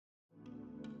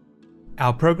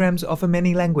Our programs offer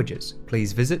many languages.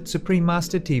 Please visit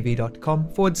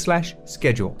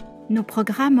suprememastertv.com/schedule. Nos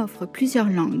programmes offrent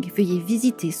plusieurs langues. Veuillez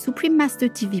visiter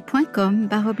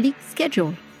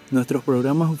suprememastertv.com/schedule. Nuestros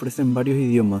programas ofrecen varios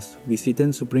idiomas.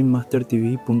 Visiten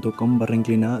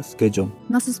suprememastertv.com/schedule.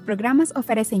 Nossos programas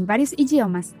oferecem vários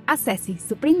idiomas. Acesse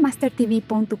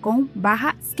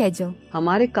suprememastertv.com/schedule.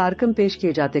 हमारे कार्यक्रम पेश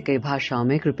किए जाते कई भाषाओं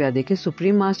में कृपया देखें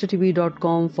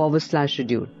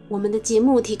suprememastertv.com/schedule。我们的节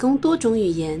目提供多种语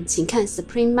言，请看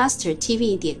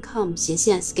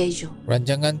suprememastertv.com/schedule。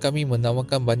 Rancangan kami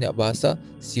menawarkan banyak bahasa.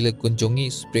 Sila kunjungi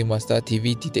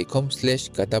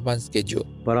suprememastertv.com/kataban-schedule.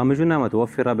 برامجنا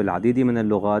متوفرة بالعديد من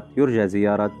اللغات. يرجى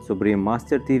زيارة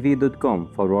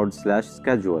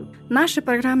suprememastertv.com/schedule. Наши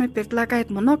программы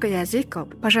предлагают много языков.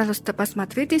 Пожалуйста,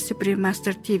 посмотрите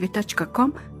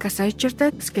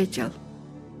suprememastertv.com/schedule.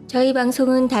 저희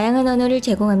방송은 다양한 언어를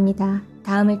제공합니다.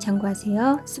 다음을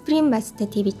참고하세요.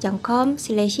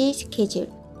 suprememastertv.com/schedule.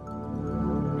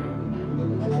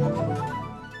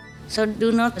 So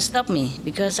do not stop me,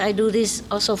 because I do this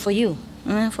also for you,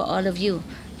 for all of you.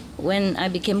 When I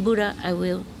became Buddha, I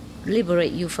will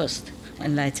liberate you first,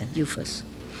 enlighten you first.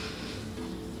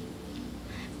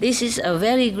 This is a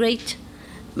very great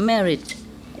merit.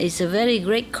 It's a very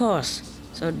great cause.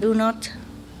 So do not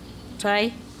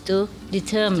try to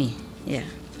deter me. Yeah.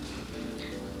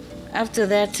 After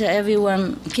that,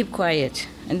 everyone keep quiet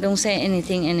and don't say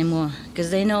anything anymore, because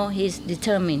they know he's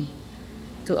determined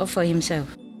to offer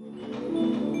himself.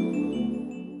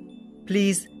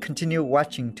 Please continue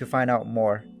watching to find out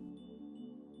more.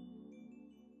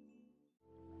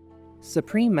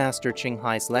 Supreme Master Ching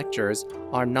Hai's lectures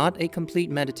are not a complete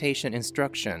meditation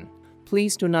instruction.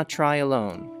 Please do not try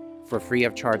alone. For free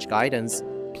of charge guidance,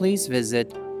 please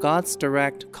visit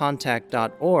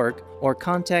godsdirectcontact.org or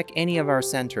contact any of our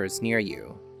centers near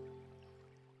you.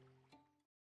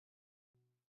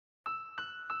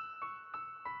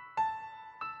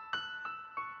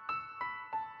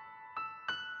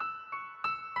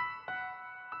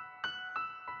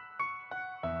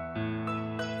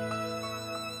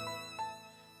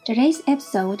 Today's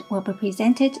episode will be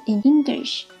presented in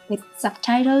English with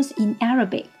subtitles in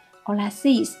Arabic, or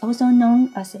Lacis, also known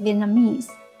as Vietnamese,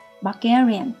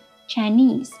 Bulgarian,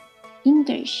 Chinese,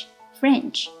 English,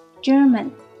 French,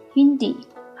 German, Hindi,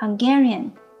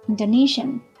 Hungarian,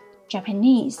 Indonesian,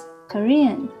 Japanese,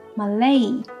 Korean,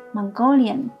 Malay,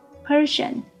 Mongolian,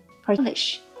 Persian,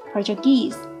 Polish,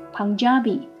 Portuguese,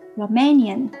 Punjabi,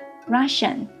 Romanian,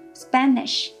 Russian,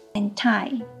 Spanish, and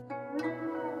Thai.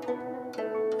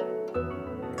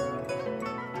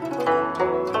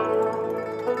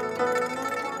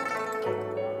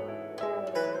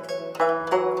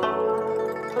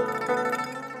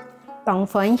 Tổng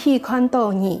phấn khi con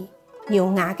đồ nhị, yêu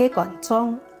ngã cái còn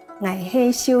trong, ngày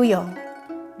hay siêu dụng,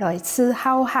 lại次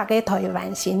好客嘅台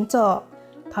灣星座，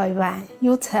台灣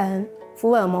有稱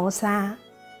福爾摩沙，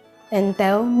引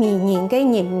導迷人嘅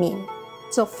人民，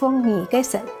祝福你嘅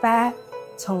神法，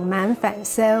充滿歡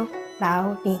笑，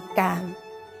老靈感。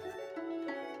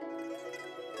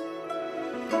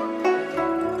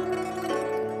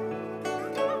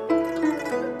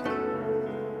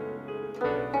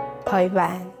台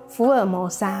灣福爾摩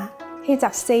沙係一個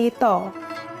小島，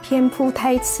遍佈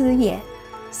大自然，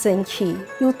神奇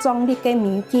又壯麗嘅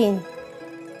美景。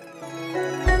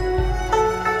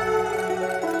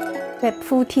被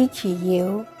菩提祈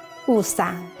友、霧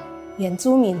山、原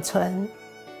住民村、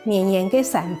綿延嘅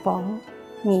山峰、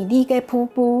美麗嘅瀑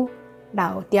布、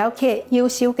老雕刻優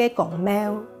秀嘅宮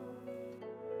廟。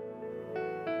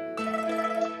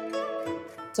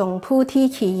從菩提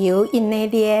祈友因內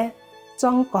列。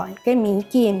壯觀嘅美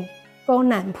景，高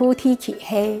南菩提奇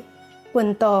係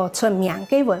本島出名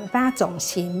嘅文化中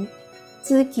心，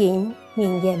至今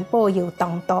仍然保有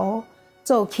當地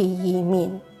早期移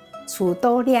民出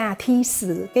島掠鐵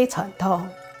絲嘅傳統。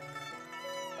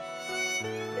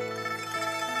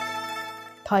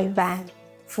台灣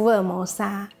福爾摩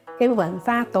沙嘅文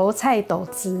化多彩多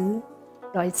姿，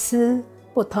來自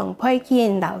不同背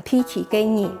景老鐵器嘅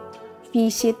人飛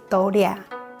涉島掠。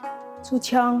就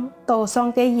像島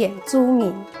上嘅原住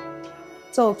民、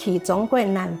早期中國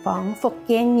南方福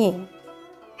建人、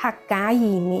客家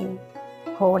移民、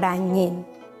荷蘭人、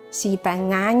西班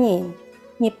牙人、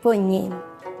日本人、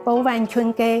保灣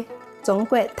圈嘅中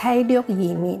國大陸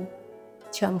移民，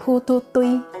全部都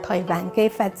對台灣嘅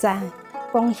發展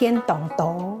貢獻當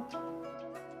多。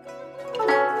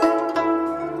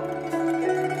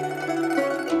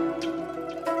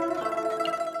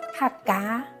客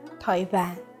家、台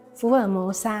灣、福爾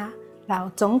摩沙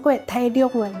和中國大陸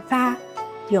文化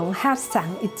融合成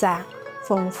一個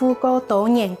豐富過多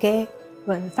年嘅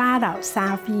文化和社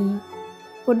會，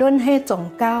不论是宗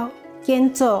教、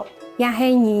建筑，也是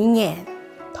语言，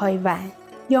台湾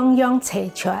样样齐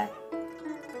全。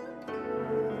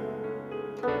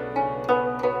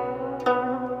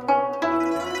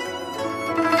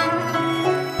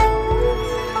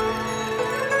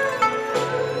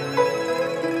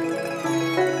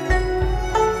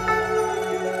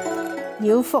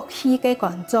有福气的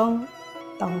观众，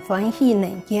当欢喜能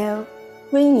够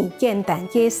为你简单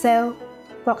介绍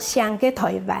各乡的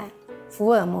台湾福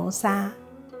尔摩沙，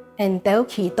引导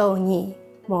祈祷你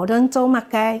无论做乜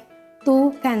嘅，都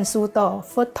感受到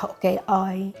佛陀嘅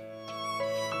愛。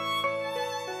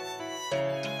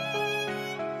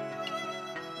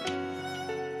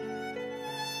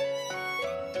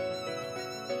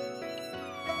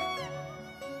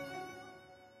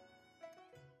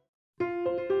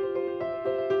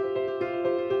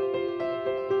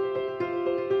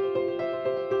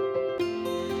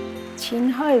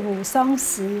青海无上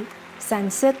师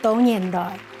30多年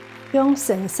来，用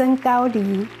神圣教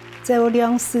理照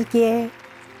亮世界。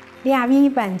两位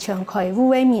完全开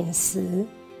悟的名师，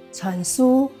传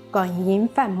授观音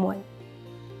法门，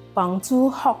帮助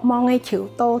渴望的求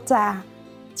道者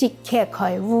即刻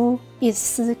开悟，一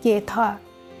世解脱。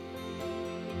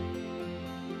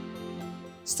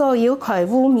所有开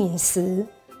悟名师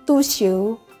都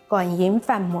修观音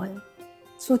法门，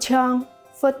就像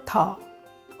佛陀、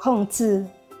孔子、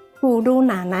古鲁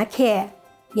那纳克、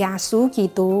耶稣基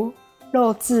督、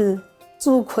老子、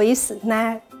主奎斯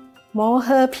那、摩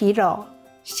诃毗罗、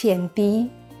贤弟、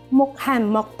穆罕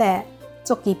默德，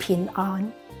祝其平安，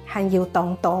还有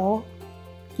同道。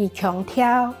其强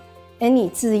调恩义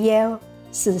自由，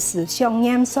时时想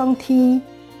念上帝，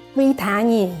为他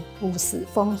人无私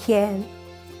奉献，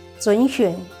遵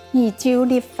循依旧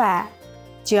立法，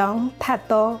将达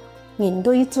到人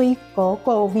类最高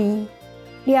高位。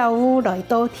了悟来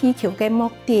到地球的目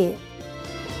的。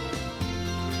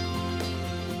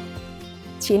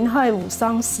青海无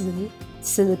上师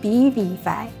慈悲为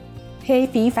怀，是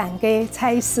非凡的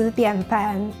才师典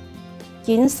范，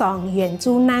经常援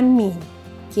助难民、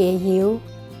解忧、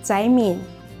灾民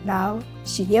和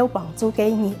需要帮助的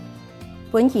人，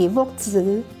分以物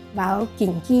资和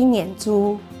经济援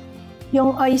助，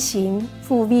用爱心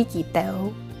抚慰其道。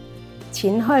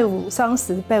青海无上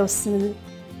师表示，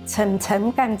深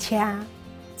深感谢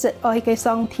挚愛嘅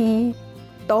上帝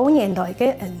多年來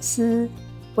嘅恩師，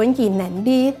本以能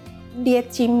力歷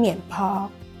盡面龐，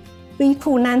為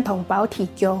苦難同胞提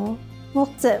供物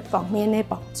質方面嘅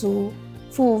幫助、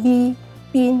撫慰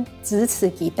並支持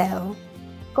其道，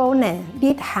個能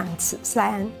力行慈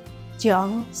善，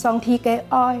將上帝嘅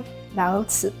愛和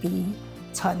慈悲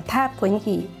傳達本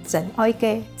以真愛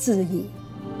嘅旨意。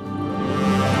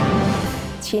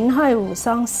青海無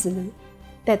上師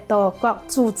得到各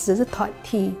組織團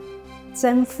體、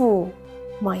政府、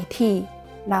媒體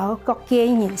和各界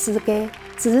人士的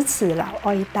支持和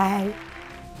愛戴，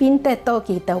並得到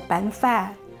其道頒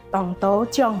發當道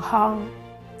獎項，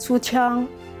就像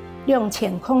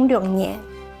2006年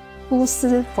故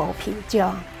事和平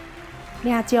獎，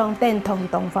也將等同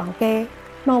東方的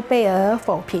諾貝爾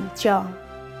和平獎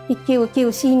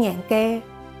；1994年的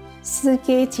世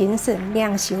界精神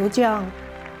領袖獎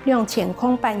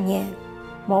；2008年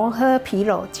摩訶毗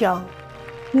羅獎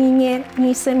，2月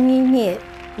22日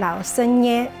和3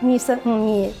月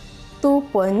25日都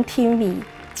本定為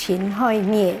青海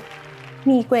日、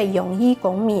美國榮譽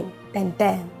公民等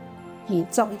等。而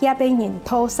作業的人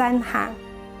頭三項，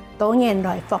多年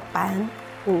來獲頒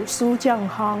無數獎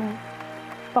項，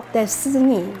獲得世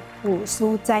人無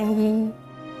數讚譽。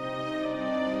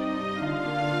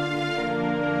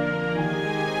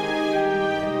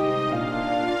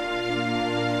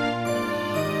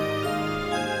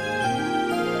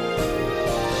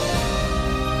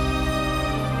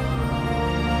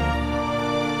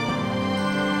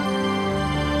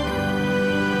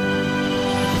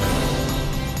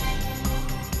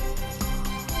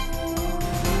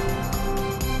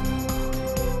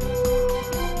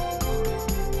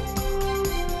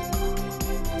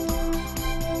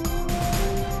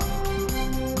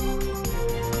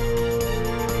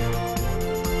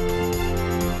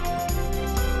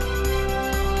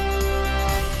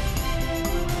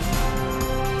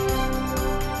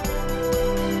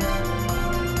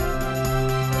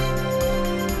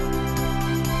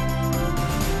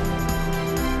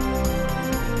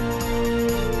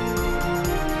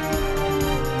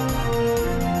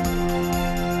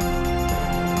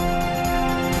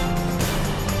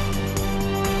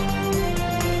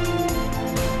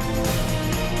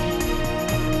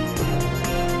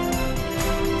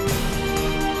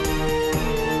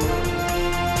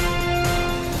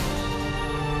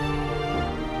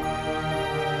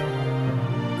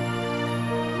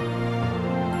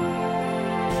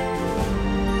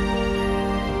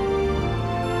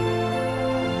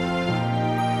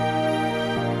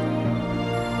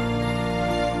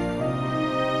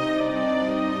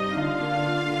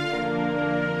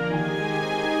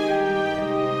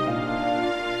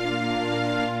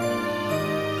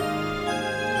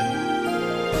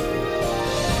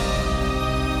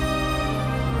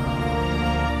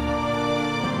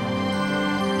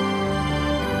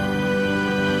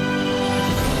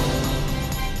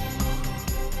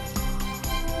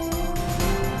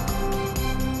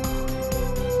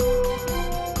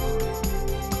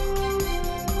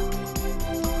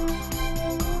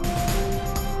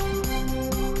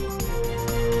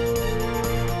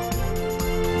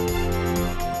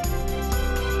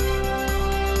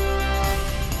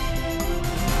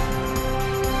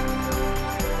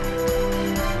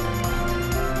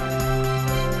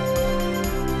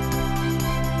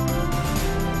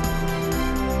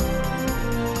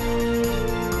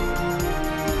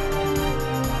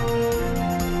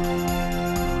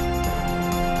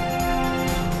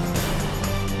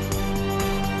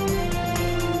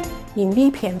因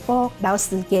为篇幅和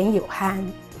时间有限，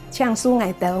请恕我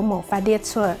哋無法列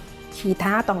出其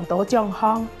他眾多獎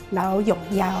項和榮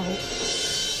耀。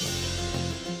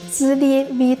致力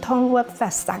為動物發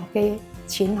聲嘅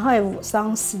青海無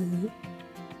上師，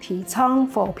提倡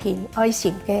和平愛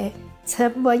心嘅植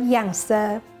物養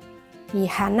殖，以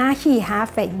下那許下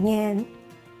發言，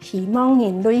希望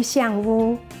人類相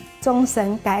互眾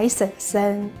生皆成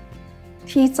聖，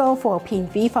締造和平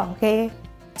輝煌嘅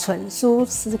純素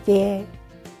世界，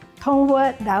動物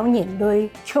和人類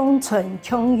共存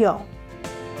共榮，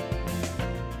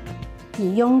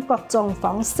以用各種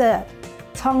方式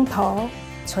創造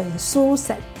純素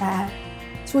實法，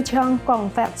主張廣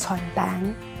發傳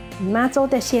單，而媽做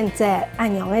得現在按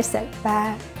樣嘅實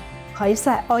法，開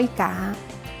設愛家，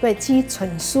國際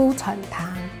純素傳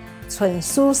單、純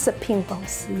素食品公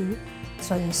司、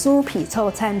純素皮草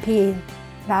產品，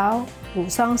然後無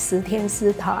上師電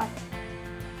視台。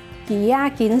佢也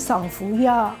經常呼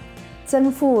籲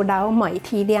政府和媒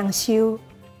體領袖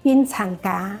並參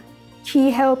加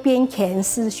氣候變遷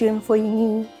視訊會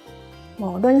議，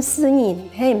無論世人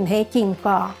係唔係警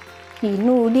覺，以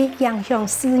努力影響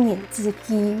世人自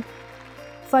己，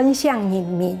分享人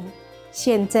民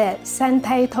現在生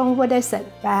態動物的神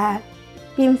法，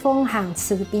並奉行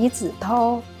慈悲之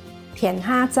道，天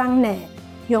下將能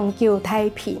永久太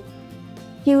平，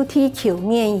救地球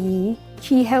免於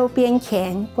氣候變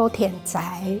遷和天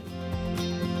災。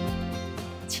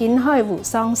青海無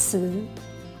上師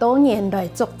多年來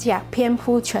足跡遍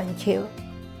佈全球，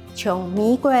從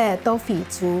美國到非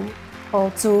洲、歐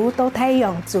洲到太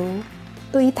陽族，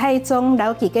對大眾留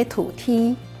佢嘅土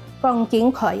地講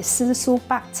經開示數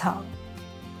百場，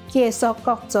介紹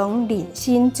各種靈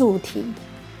性主題。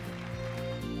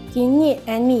今日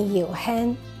因為有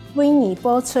限，為你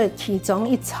播出其中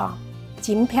一場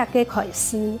精闢嘅開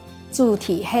示，主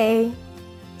題係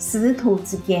師徒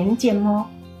之間節目。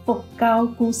佛教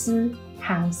故事、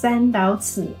行善到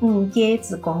此五戒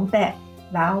之功德，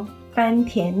然翻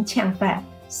天搶法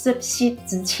10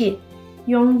之七，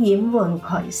用英文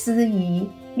開始於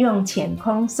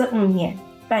2015年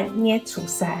8月初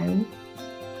3。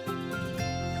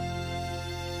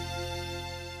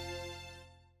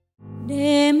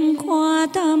Đêm qua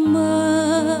ta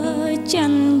mơ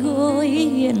chăn gối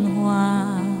hiền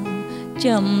hòa,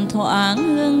 trầm thoáng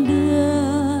hương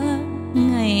đưa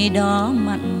ngày đó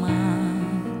mặn mà.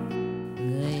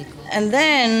 And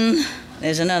then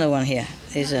there's another one here.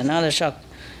 There's another shock.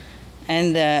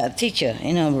 And the teacher,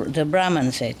 the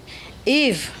Brahman said,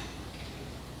 if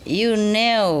you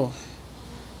nail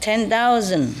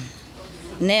 10,000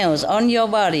 nails on your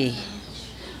body,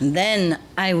 then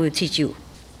I will teach you.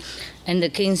 And the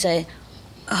king said,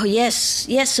 oh yes,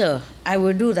 sir, I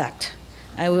will do that.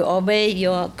 I will obey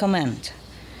your command.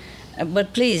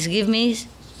 But please give me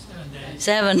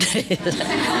 7 days.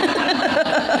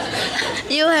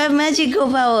 You have magical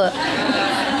power.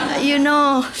 You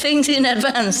know things in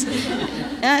advance.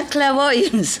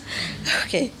 Clairvoyance.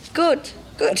 Okay, good.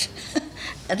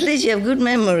 At least you have good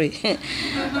memory.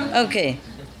 Okay,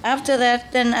 after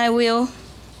that, then I will,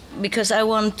 because I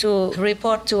want to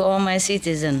report to all my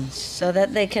citizens so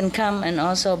that they can come and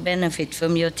also benefit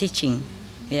from your teaching.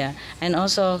 Yeah, and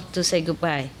also to say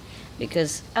goodbye.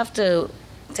 Because after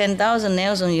 10,000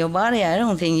 nails on your body, I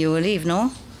don't think you will leave,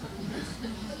 no?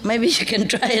 Maybe you can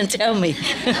try and tell me.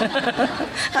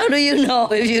 How do you know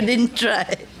if you didn't try?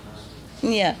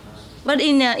 Yeah. But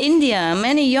in India,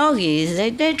 many yogis,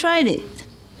 they tried it.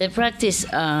 They practice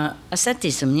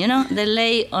asceticism, They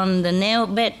lay on the nail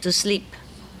bed to sleep.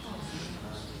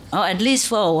 Or at least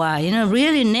for a while,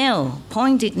 really nail,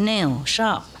 pointed nail,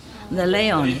 sharp. They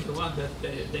lay on it. The one that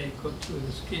they cut through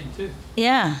the skin too.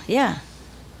 Yeah.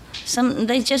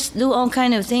 They just do all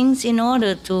kind of things in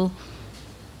order to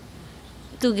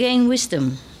gain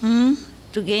wisdom,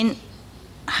 to gain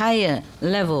higher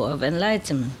level of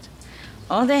enlightenment.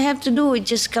 All they have to do is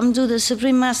just come to the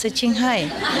Supreme Master Ching Hai,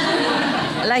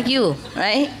 like you,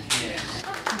 right?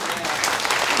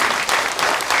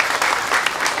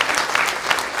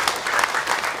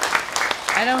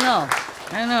 I don't know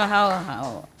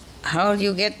how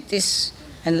you get this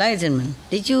enlightenment.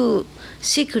 Did you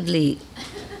secretly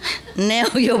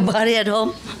nail your body at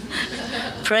home?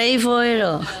 Pray for it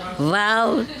or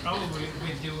vow? Probably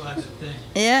we do other things.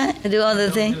 Yeah, do other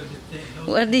things.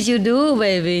 What did you do,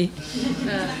 baby?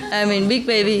 I mean, big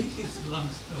baby. It's a long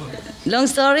story. Long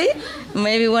story?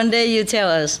 Maybe one day you tell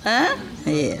us, huh?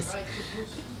 Yes.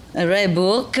 Write a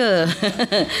book.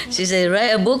 She said,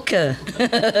 write a book.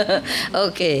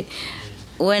 Okay.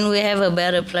 When we have a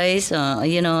better place,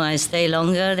 I stay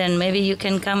longer, then maybe you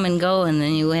can come and go, and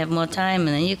then you have more time, and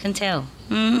then you can tell.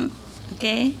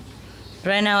 Okay?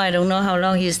 Right now, I don't know how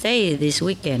long you stay this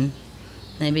weekend.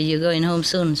 Maybe you're going home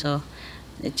soon, so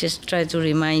I just try to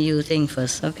remind you things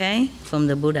first, okay? From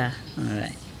the Buddha. All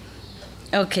right.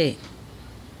 Okay.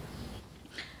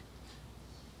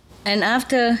 And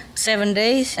after 7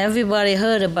 days, everybody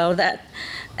heard about that,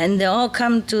 and they all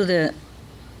come to the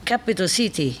capital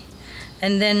city.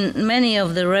 And then many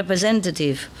of the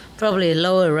representative, probably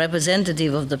lower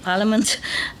representative of the parliament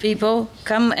people,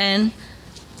 come and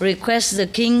request the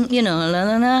king, you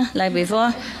know, like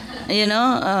before, you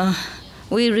know,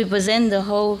 we represent the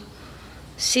whole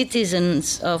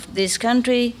citizens of this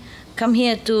country, come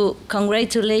here to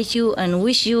congratulate you and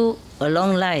wish you a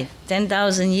long life,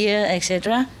 10,000 years,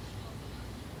 etc.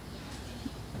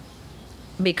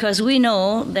 Because we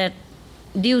know that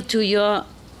due to your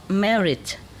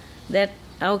merit, that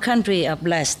our country are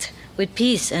blessed with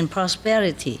peace and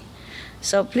prosperity.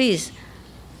 So please,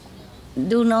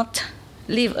 do not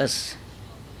leave us.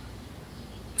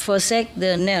 Forsake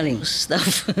the nailing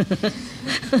stuff,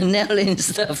 nailing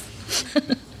stuff,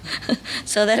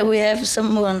 so that we have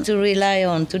someone to rely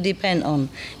on, to depend on.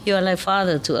 You are like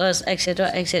father to us,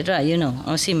 etc., you know,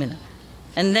 or similar.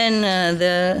 And then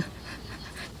the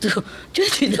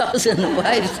 20,000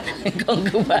 wives and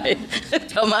concubines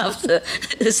come after,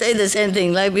 say the same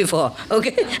thing like before.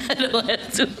 Okay, I don't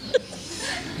have to.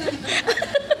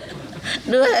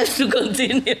 Do I have to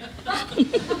continue?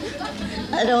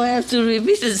 I don't have to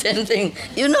repeat the same thing.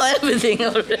 You know everything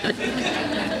already.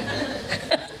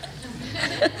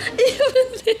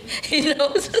 He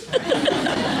knows.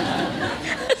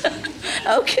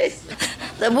 Okay.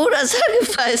 The Buddha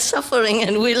sacrificed suffering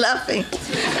and we're laughing.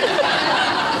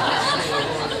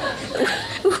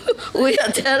 We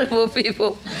are terrible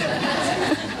people.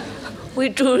 We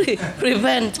truly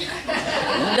repent.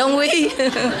 Don't we?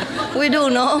 We do,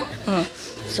 no? Oh,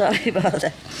 sorry about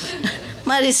that.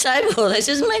 My disciple, they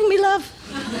just make me laugh.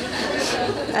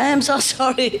 I am so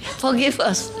sorry. Forgive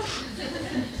us.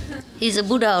 He's a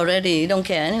Buddha already. He don't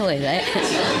care anyway, right?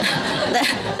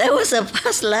 that was a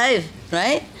past life,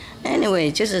 right?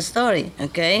 Anyway, just a story,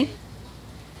 okay?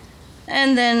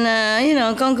 And then, you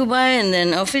know, concubine, and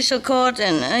then official court,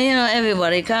 and, you know,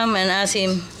 everybody come and ask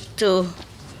him to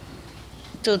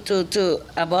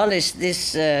abolish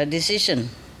this decision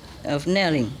of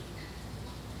nailing.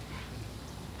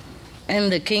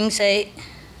 And the king say,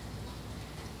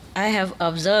 I have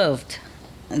observed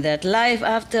that life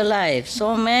after life,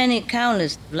 so many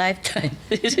countless lifetimes,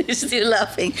 he's still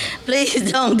laughing. Please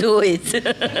don't do it.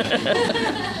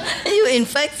 You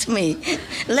infect me.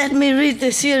 Let me read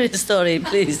the serious story,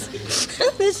 please.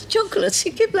 There's chocolate.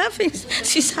 She keeps laughing.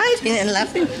 She's hiding and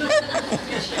laughing.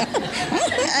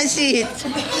 I see it.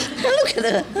 Look at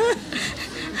her.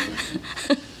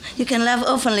 You can laugh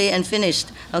openly and finished,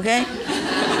 okay?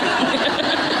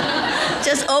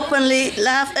 Just openly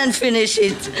laugh and finish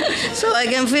it, so I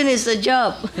can finish the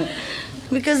job.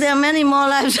 Because there are many more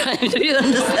lifetimes, do you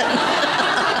understand?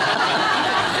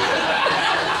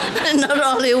 And not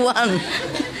only one.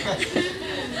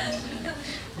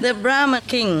 The Brahma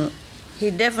king, he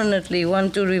definitely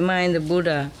want to remind the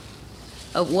Buddha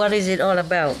of what is it all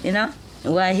about, you know?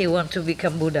 Why he want to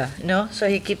become Buddha, you know? So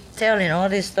he keep telling all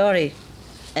this story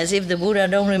as if the Buddha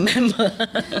don't remember.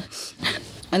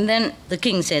 And then the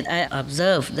king said, I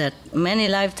observed that many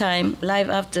lifetime, life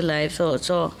after life,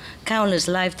 so countless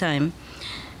lifetime,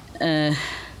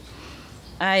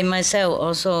 I myself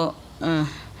also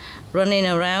running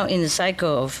around in the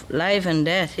cycle of life and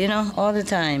death, you know, all the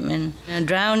time, and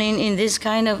drowning in this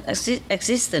kind of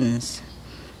existence.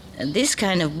 This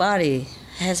kind of body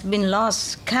has been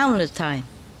lost countless time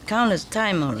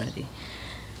already.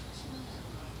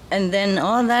 And then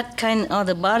all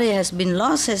the body has been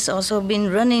lost, has also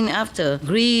been running after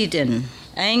greed and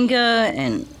anger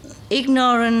and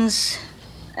ignorance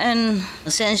and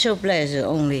sensual pleasure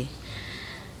only.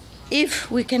 If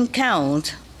we can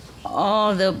count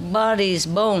all the body's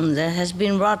bones that has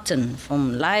been rotten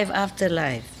from life after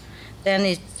life, then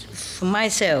it, for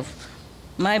myself,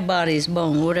 my body's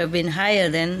bone would have been higher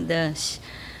than the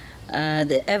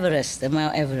Everest, the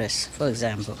Mount Everest, for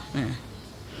example. Yeah.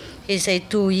 He said,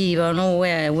 Tu Yi, I don't know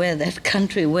where that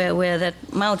country, where that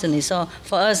mountain is. So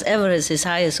for us, Everest is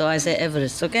higher, so I say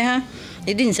Everest, okay, huh?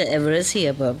 He didn't say Everest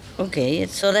here, but okay,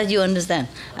 so that you understand.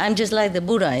 I'm just like the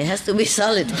Buddha, it has to be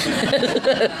solid.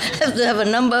 Has to have a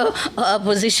number or a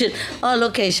position or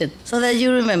location, so that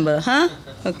you remember, huh?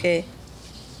 Okay.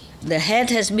 The head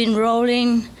has been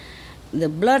rolling, the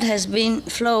blood has been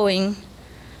flowing.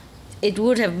 It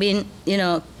would have been, you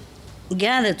know,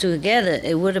 gathered together,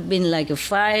 it would have been like a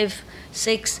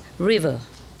 5-6 river,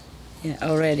 yeah,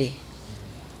 already.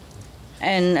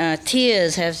 And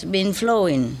tears have been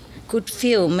flowing, could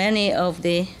feel many of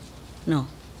the, no,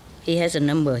 he has a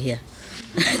number here.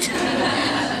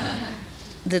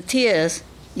 The tears,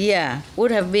 yeah,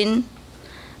 would have been,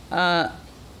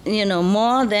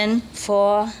 more than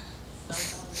four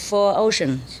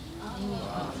oceans.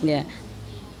 Yeah.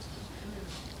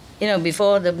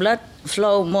 Before the blood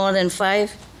flow more than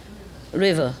 5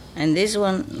 rivers, and this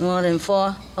one more than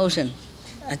 4 oceans.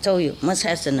 I told you, must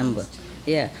have the number.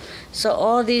 Yeah. So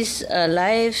all these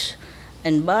lives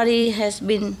and body has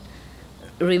been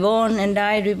reborn and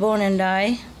died, reborn and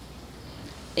die.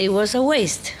 It was a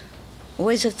waste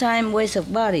of time, waste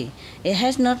of body. It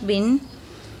has not been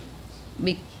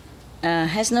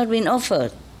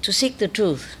offered to seek the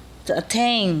truth, to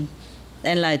attain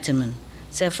enlightenment.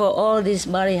 Therefore, all this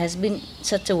body has been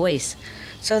such a waste.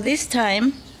 So this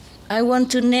time, I want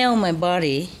to nail my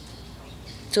body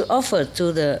to offer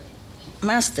to the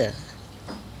Master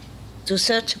to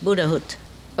search Buddhahood.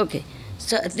 Okay,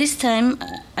 so at this time,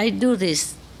 I do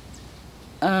this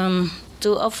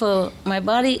to offer my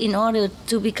body in order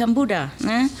to become Buddha,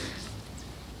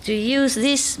 to use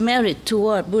this merit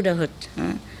toward Buddhahood.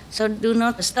 So do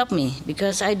not stop me,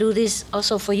 because I do this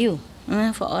also for you,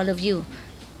 for all of you.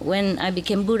 When I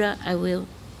become Buddha, I will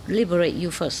liberate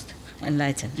you first,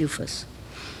 enlighten you first.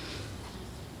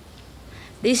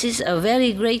 This is a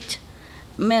very great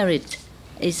merit.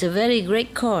 It's a very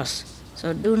great cause.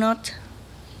 So do not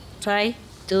try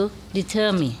to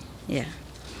deter me. Yeah.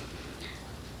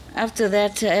 After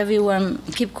that, everyone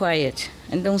keep quiet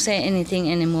and don't say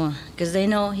anything anymore, because they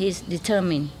know he's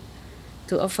determined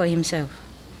to offer himself.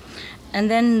 And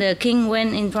then the king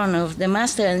went in front of the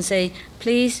Master and say,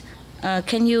 please,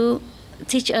 can you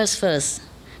teach us first?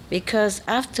 Because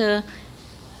after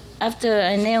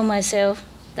I nail myself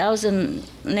 1,000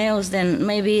 nails, then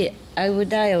maybe I would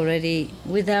die already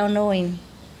without knowing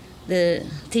the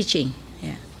teaching.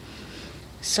 Yeah.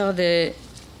 So the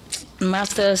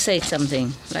Master said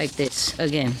something like this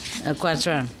again, a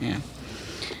quadran. Yeah.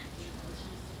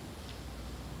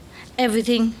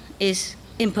 Everything is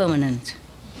impermanent.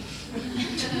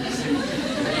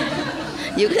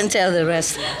 You can tell the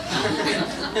rest.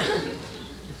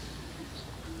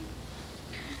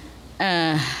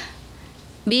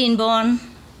 Being born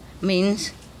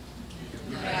means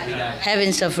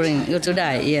having suffering, you to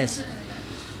die, yes.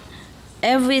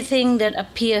 Everything that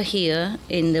appears here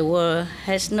in the world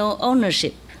has no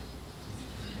ownership.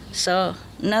 So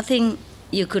nothing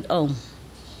you could own.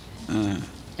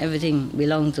 Everything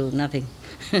belongs to nothing.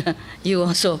 You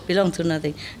also belong to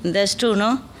nothing. And that's true,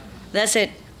 no? That's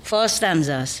it, 4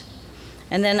 stanzas.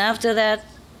 And then after that,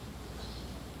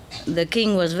 the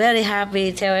king was very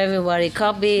happy, tell everybody,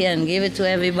 copy and give it to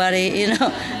everybody,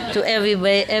 to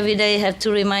everybody, every day have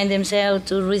to remind themselves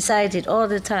to recite it all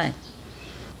the time.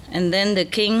 And then the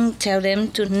king tell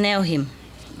them to nail him.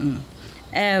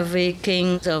 Every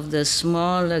king of the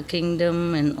smaller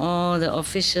kingdom and all the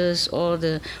officials, all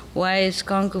the wives,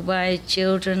 concubines,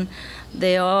 children,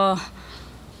 they all,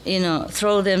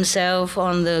 throw themselves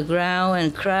on the ground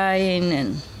and crying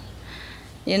and,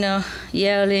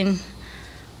 yelling,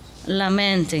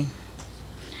 lamenting.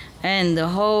 And the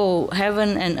whole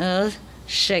heaven and earth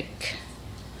shake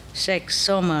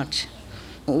so much,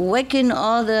 waking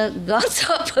all the gods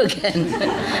up again.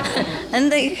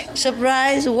 And they,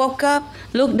 surprised, woke up,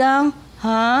 looked down,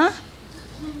 huh?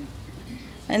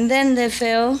 And then they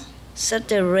felt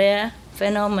such a rare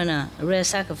phenomena, a rare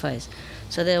sacrifice.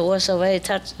 So they were so very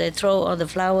touched, they throw all the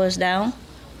flowers down,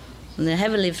 the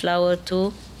heavenly flower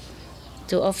to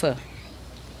offer.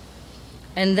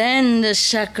 And then the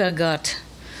chakra god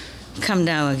come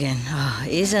down again. Oh,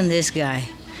 isn't this guy?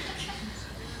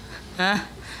 Huh?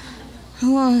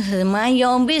 Well, mind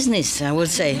your own business, I would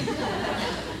say.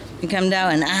 You come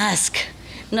down and ask,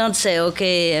 not say,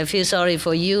 okay, I feel sorry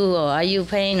for you, or are you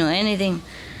pain, or anything.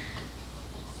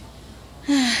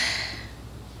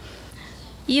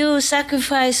 You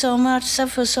sacrifice so much,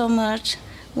 suffer so much.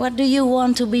 What do you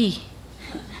want to be?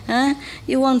 Huh?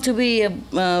 You want to be a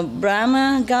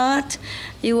Brahma god?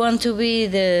 You want to be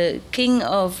the king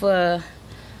of the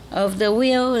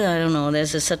wheel? I don't know.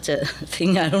 There's such a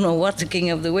thing. I don't know what the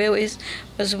king of the wheel is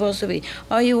supposed to be.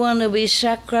 Or you want to be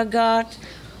chakra god?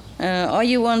 Or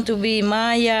you want to be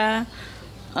Maya,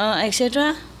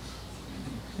 etc.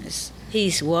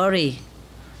 He's worried,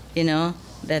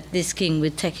 that this king will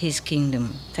take his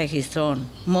kingdom, take his throne,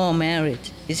 more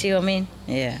merit. You see what I mean?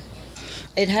 Yeah.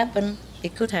 It happened.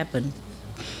 It could happen.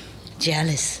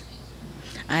 Jealous.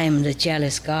 I am the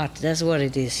jealous God. That's what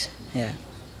it is. Yeah.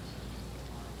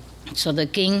 So the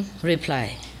king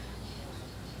replied,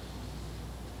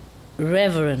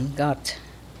 Reverend God,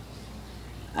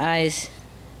 I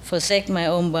forsake my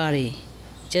own body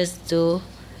just to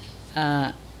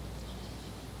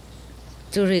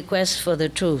request for the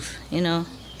truth,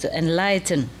 to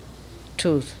enlighten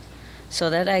truth,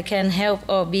 so that I can help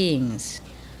all beings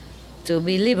to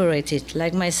be liberated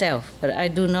like myself. But I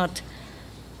do not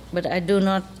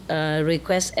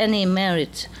request any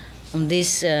merit on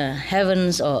this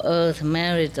heavens or earth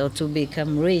merit, or to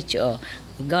become rich or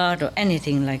God or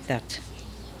anything like that.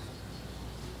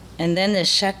 And then the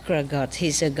chakra god,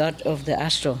 he's a god of the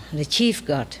astral, the chief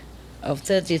god of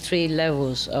 33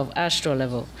 levels of astral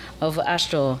level, of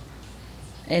astral,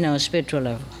 spiritual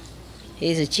level.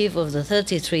 He's the chief of the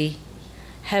 33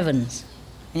 heavens,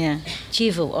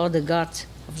 chief of all the gods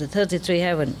of the 33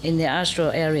 heaven in the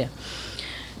astral area.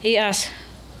 He asked,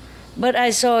 but I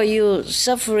saw you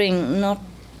suffering not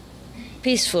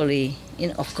peacefully.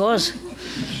 Of course.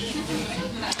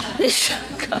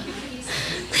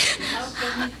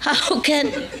 How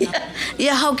can?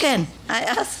 How can? I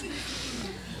asked.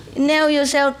 Nail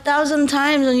yourself 1,000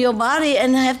 times on your body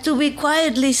and have to be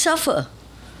quietly suffer.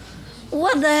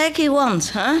 What the heck he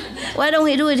wants, huh? Why don't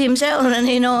he do it himself and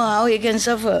he know how he can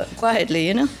suffer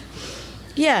quietly,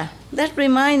 Yeah, that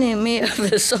reminded me of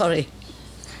the story.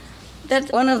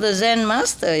 That one of the Zen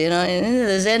master, in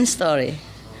the Zen story,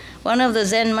 one of the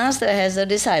Zen master has a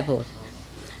disciple.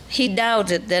 He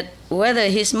doubted that whether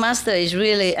his master is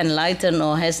really enlightened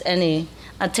or has any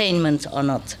attainment or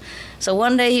not. So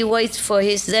one day he waits for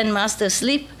his Zen master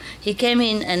sleep. He came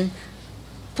in and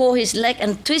pulled his leg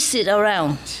and twisted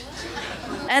around.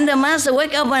 And the master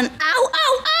wake up and, ow,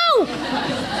 ow, ow!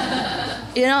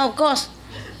 Of course.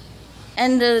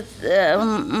 And the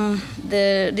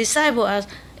disciple asked,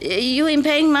 you in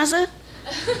pain, master?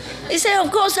 He said,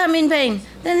 of course I'm in pain.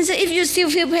 Then he said, if you still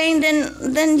feel pain,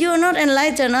 then you're not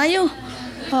enlightened, are you?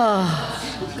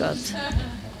 Oh, God.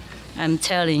 I'm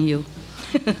telling you.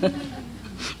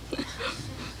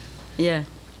 Yeah.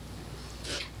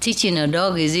 Teaching a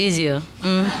dog is easier.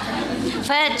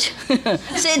 Fetch,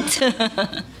 sit.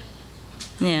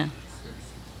 Yeah.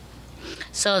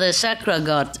 So the chakra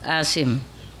god asked him,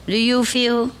 do you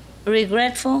feel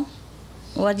regretful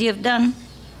what you've done?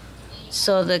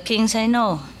 So the king said,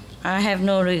 no, I have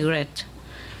no regret.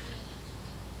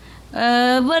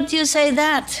 But you say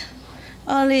that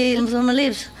only from my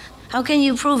lips. How can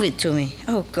you prove it to me?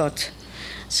 Oh, God.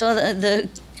 So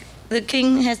the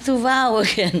king has to vow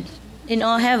again in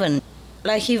all heaven.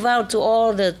 Like he vowed to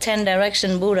all the 10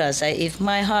 direction Buddhas, if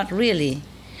my heart really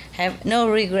have no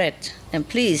regret, then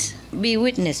please be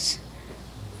witness.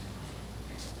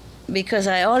 Because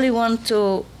I only want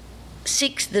to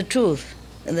seek the truth,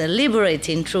 the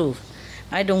liberating truth.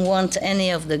 I don't want any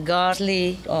of the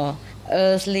godly or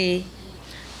earthly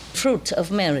fruit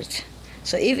of merit.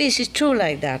 So if it is true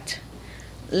like that,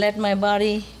 let my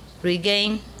body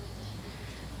regain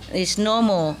its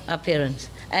normal appearance.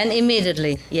 And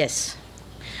immediately, yes,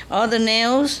 all the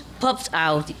nails popped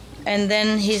out, and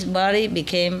then his body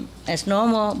became as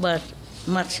normal, but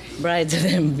much brighter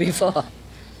than before.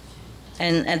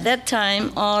 And at that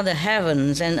time, all the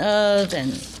heavens and earth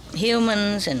and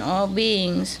humans and all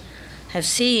beings have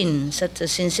seen such a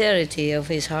sincerity of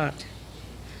his heart.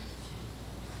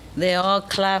 They're all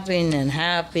clapping and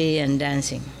happy and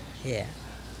dancing. Yeah.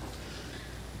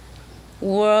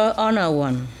 World honor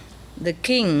one. The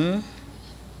king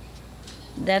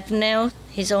that nailed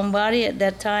his own body at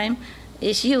that time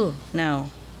is you now.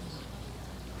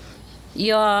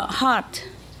 Your heart,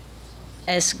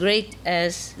 as great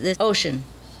as the ocean,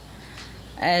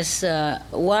 as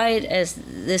wide as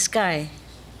the sky,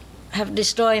 have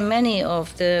destroyed many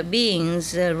of the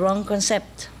beings' wrong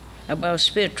concept about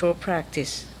spiritual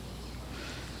practice,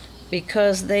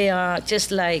 because they are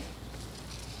just like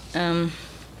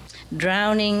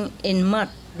drowning in mud,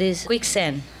 this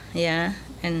quicksand,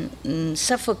 and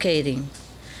suffocating,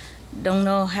 don't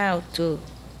know how to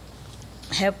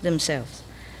help themselves.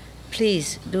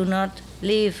 Please do not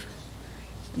leave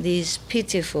these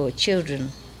pitiful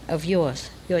children of yours,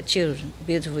 your children,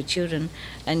 beautiful children,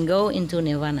 and go into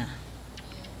nirvana.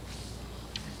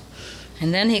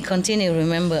 And then he continued,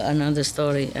 remember another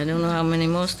story. I don't know how many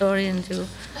more stories until...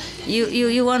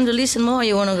 You want to listen more?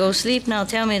 You want to go sleep now?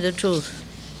 Tell me the truth.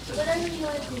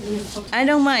 I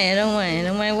don't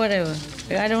mind, whatever.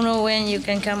 I don't know when you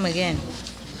can come again.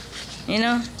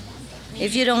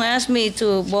 If you don't ask me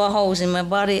to bore holes in my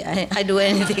body, I do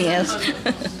anything else.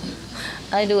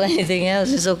 I do anything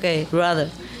else, it's okay, rather.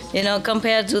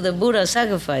 Compared to the Buddha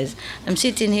sacrifice, I'm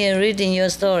sitting here reading your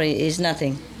story is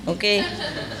nothing, okay?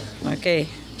 Okay.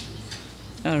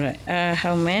 All right.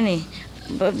 How many?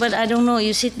 But I don't know,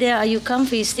 you sit there, are you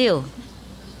comfy still?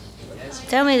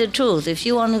 Tell me the truth. If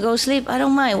you want to go sleep, I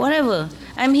don't mind, whatever.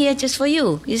 I'm here just for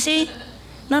you, you see?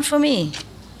 Not for me.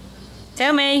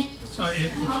 Tell me. So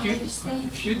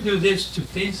if you do this to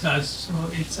please us, so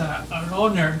it's an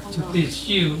honor to please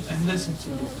you and listen to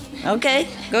you. Okay,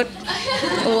 good.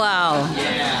 Wow.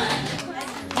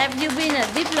 Have you been a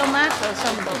diplomat or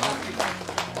something?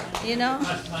 You know?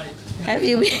 Have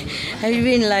you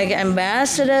been like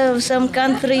ambassador of some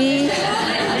country?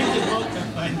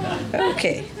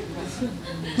 Okay.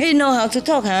 You know how to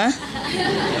talk, huh?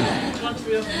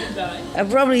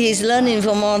 Probably he's learning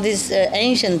from all this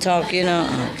ancient talk, you know.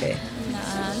 Okay.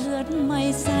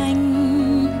 Mây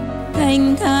xanh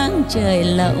thanh thang trời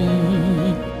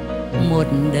lộng, một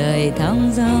đời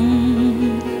thong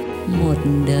dong, một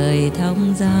đời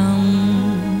thong dong.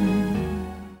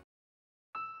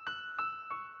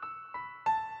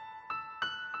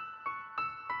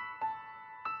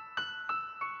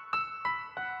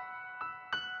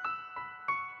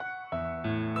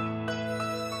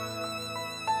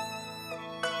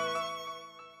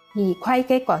愉快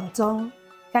嘅观众，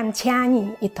感谢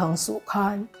你一同收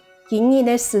看今日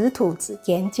的师徒之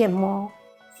间节目。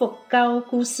佛教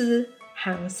故事、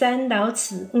行善老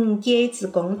慈5戒之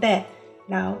功德，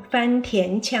老翻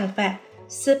天抢法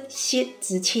10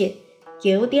之切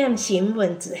，9點新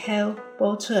聞之後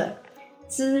播出。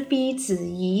智慧之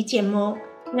語節目，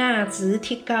雅致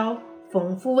提高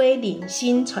豐富的靈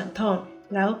性傳統，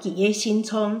老其嘅新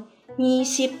創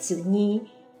20之2。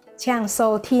請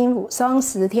收聽無上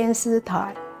師天師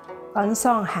台，觀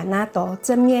賞很多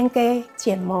正面嘅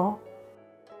節目。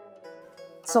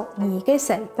祝你嘅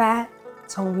生活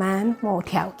充滿無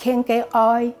條件嘅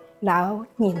愛，老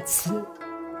仁慈。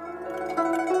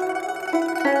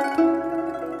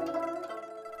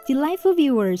Delightful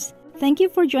viewers, thank you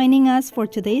for joining us for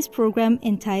today's program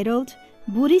entitled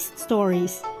Buddhist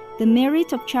Stories, The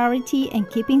Merit of Charity and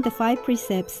Keeping the 5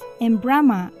 Precepts, and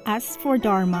Brahma Asks for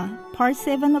Dharma, Part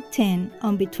 7 of 10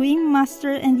 on Between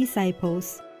Master and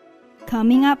Disciples.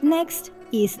 Coming up next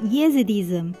is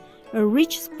Yezidism, a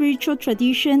rich spiritual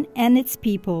tradition and its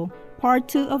people, Part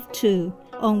 2 of 2,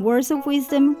 on Words of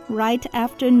Wisdom right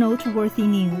after noteworthy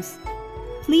news.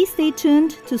 Please stay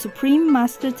tuned to Supreme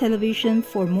Master Television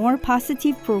for more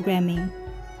positive programming.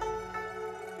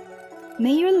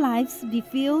 May your lives be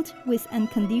filled with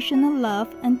unconditional love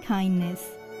and kindness.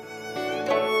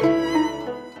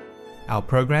 Our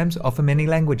programs offer many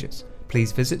languages.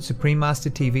 Please visit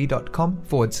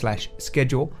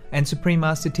suprememastertv.com/schedule and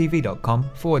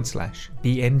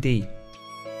suprememastertv.com/BMD.